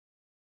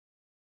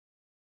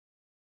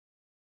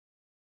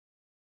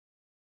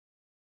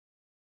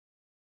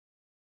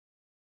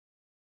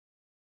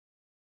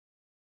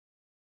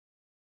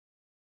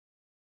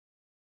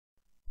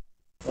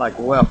I'd like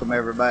to welcome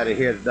everybody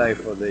here today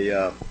for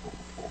the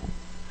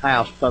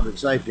House Public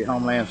Safety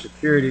Homeland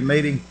Security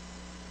meeting.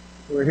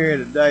 We're here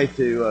today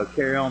to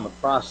carry on the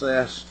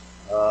process.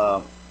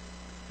 House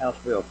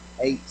Bill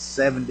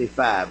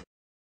 875.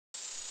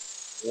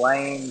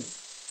 Wayne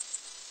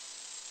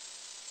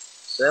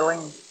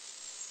Seling.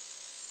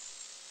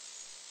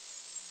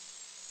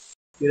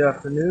 Good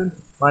afternoon.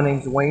 My name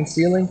is Wayne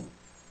Seling.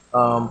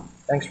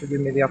 Thanks for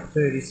giving me the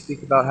opportunity to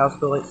speak about House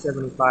Bill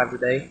 875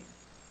 today.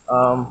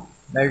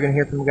 Now you're going to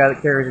hear from a guy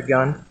that carries a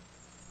gun.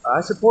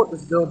 I support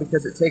this bill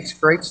because it takes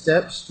great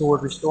steps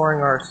toward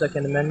restoring our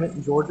Second Amendment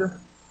in Georgia.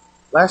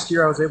 Last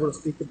year I was able to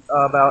speak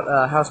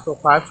about House Bill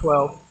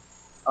 512,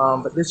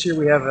 but this year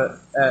we have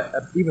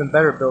an even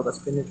better bill that's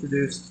been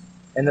introduced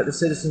and that the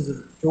citizens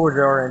of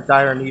Georgia are in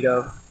dire need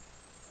of.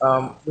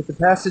 With the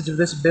passage of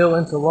this bill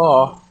into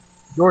law,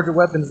 Georgia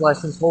weapons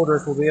license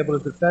holders will be able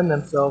to defend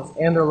themselves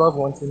and their loved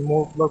ones in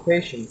more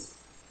locations.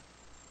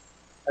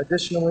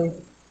 Additionally,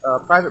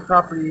 private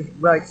property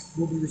rights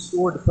will be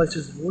restored to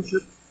places of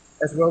worship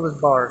as well as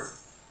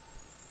bars.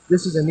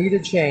 This is a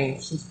needed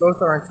change since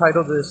both are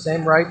entitled to the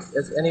same rights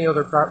as any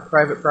other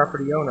private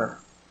property owner.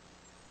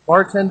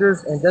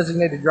 Bartenders and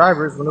designated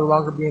drivers will no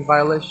longer be in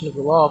violation of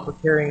the law for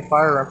carrying a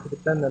firearm to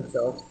defend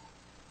themselves.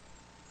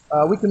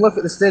 We can look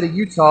at the state of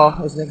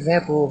Utah as an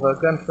example of a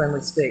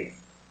gun-friendly state.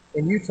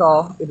 In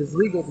Utah, it is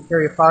legal to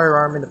carry a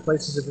firearm into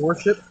places of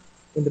worship,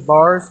 into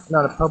bars, and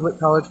on public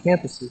college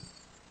campuses.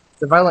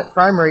 The violent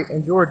crime rate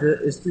in Georgia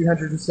is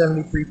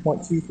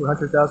 373.2 per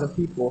 100,000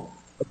 people,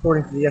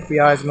 according to the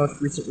FBI's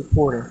most recent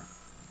reporting.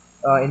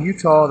 In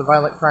Utah, the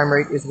violent crime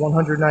rate is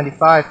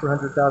 195 per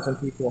 100,000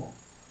 people.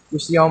 We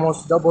see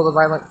almost double the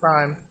violent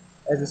crime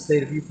as the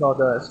state of Utah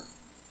does.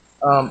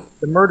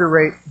 The murder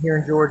rate here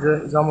in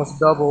Georgia is almost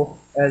double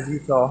as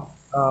Utah,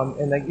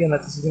 and again,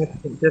 that's a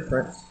significant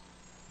difference.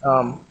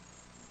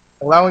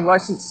 Allowing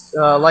licensed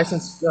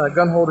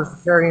gun holders to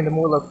carry into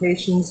more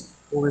locations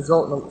will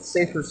result in a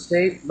safer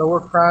state,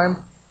 lower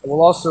crime, and will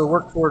also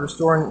work toward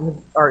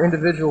restoring our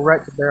individual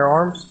right to bear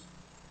arms.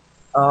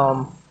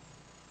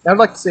 I'd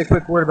like to say a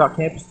quick word about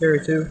campus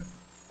carry too.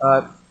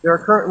 There are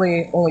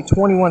currently only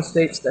 21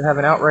 states that have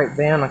an outright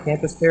ban on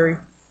campus carry,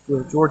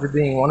 with Georgia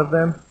being one of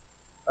them.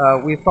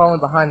 We've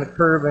fallen behind the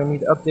curve and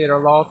need to update our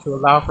law to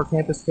allow for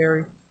campus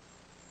carry.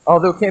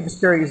 Although campus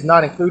carry is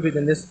not included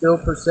in this bill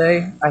per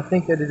se, I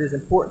think that it is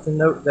important to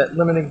note that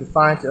limiting the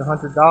fine to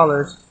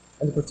 $100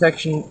 and the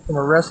protection from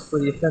arrest for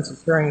the offense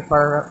of carrying a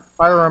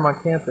firearm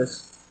on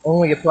campus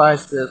only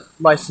applies to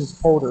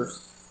licensed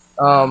holders.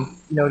 To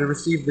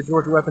receive the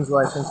Georgia weapons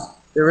license,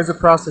 there is a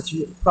process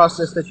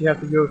that you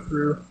have to go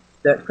through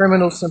that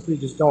criminals simply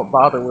just don't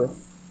bother with.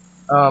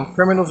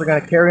 Criminals are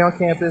going to carry on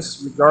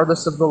campus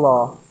regardless of the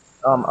law,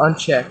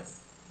 unchecked.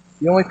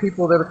 The only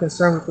people that are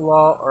concerned with the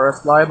law are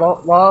us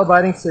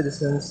law-abiding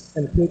citizens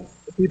and the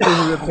people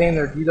who obtain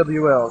their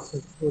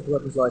GWLs,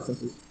 weapons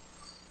licenses.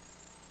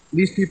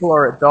 These people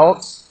are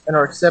adults and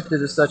are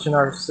accepted as such in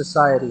our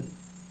society.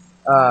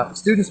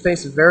 Students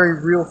face a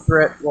very real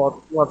threat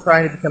while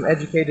trying to become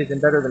educated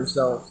and better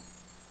themselves.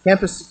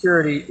 Campus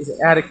security is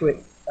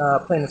inadequate,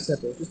 plain and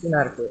simple, just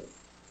inadequate.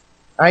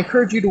 I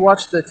encourage you to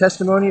watch the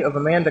testimony of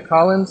Amanda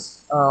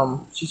Collins.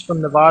 She's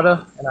from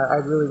Nevada, and I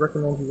really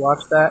recommend you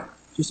watch that.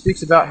 She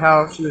speaks about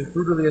how she was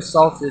brutally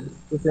assaulted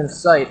within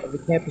sight of the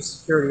campus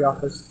security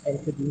office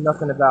and could do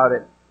nothing about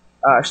it.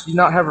 She did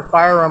not have her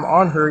firearm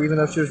on her even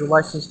though she was a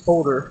licensed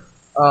holder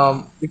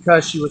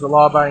because she was a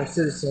law-abiding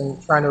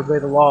citizen trying to obey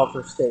the law of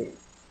her state.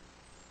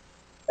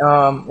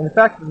 And the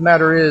fact of the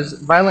matter is,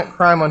 violent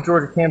crime on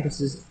Georgia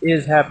campuses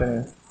is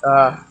happening.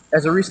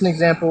 As a recent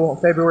example, on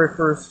February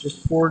 1st,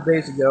 just 4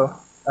 days ago,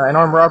 an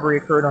armed robbery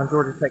occurred on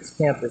Georgia Tech's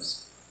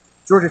campus.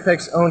 Georgia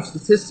Tech's own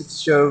statistics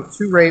show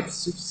 2 rapes,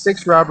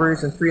 6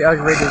 robberies, and 3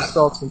 aggravated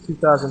assaults in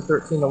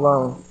 2013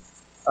 alone.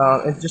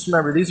 And just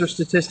remember, these are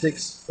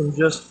statistics from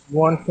just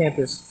one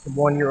campus from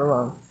 1 year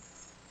alone.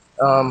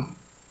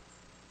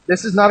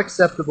 This is not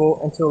acceptable,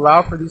 and to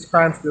allow for these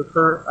crimes to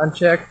occur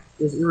unchecked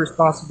is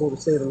irresponsible to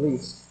say the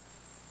least.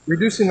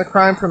 Reducing the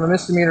crime from a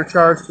misdemeanor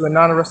charge to a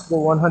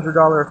non-arrestable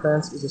 $100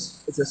 offense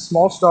is a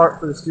small start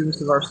for the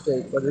students of our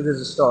state, but it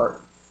is a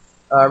start.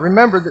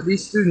 Remember that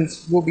these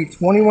students will be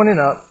 21 and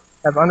up,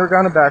 have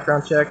undergone a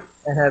background check,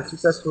 and have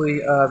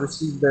successfully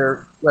received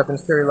their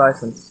weapons carry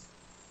license.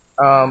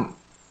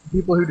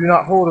 People who do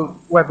not hold a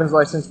weapons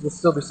license will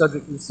still be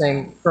subject to the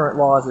same current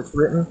law as it's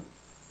written.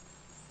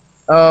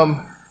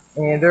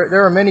 And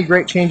there are many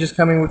great changes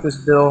coming with this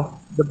bill.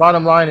 The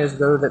bottom line is,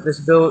 though, that this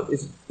bill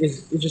is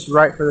just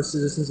right for the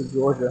citizens of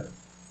Georgia.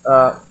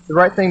 The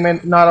right thing may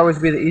not always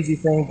be the easy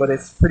thing, but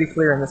it's pretty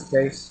clear in this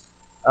case.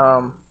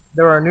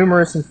 There are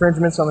numerous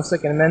infringements on the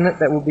Second Amendment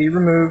that will be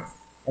removed,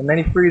 and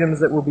many freedoms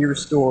that will be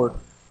restored.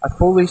 I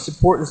fully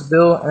support this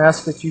bill and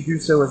ask that you do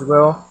so as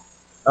well.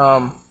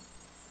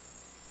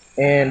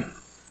 And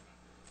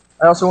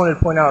I also wanted to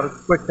point out a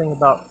quick thing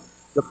about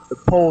the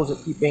polls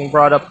that keep being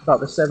brought up about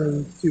the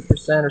 72%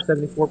 or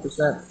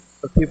 74%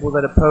 of people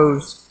that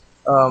oppose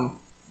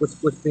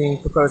what's being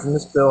proposed in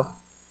this bill.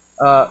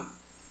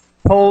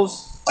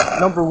 Polls,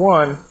 number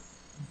one,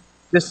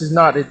 this is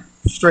not a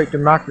straight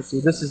democracy.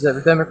 This is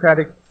a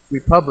democratic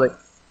republic,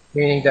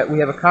 meaning that we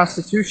have a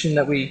constitution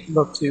that we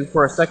look to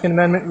for a Second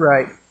Amendment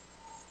right.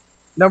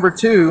 Number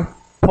two,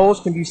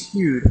 polls can be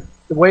skewed.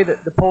 The way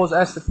that the polls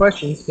ask the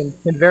questions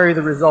can vary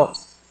the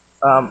results.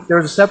 There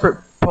was a separate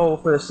poll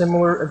for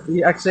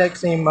the exact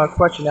same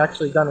question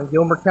actually done in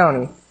Gilmer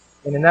County,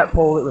 and in that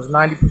poll it was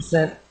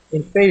 90%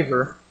 in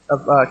favor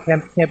of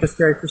campus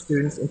carry for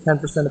students and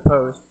 10%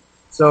 opposed.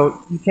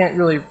 So you can't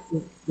really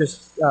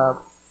just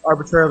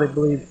arbitrarily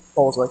believe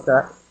polls like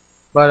that.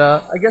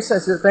 But I guess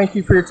that's it. Thank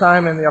you for your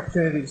time and the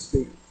opportunity to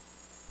speak.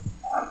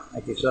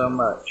 Thank you so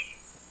much.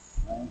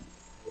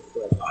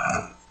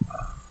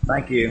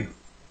 Thank you.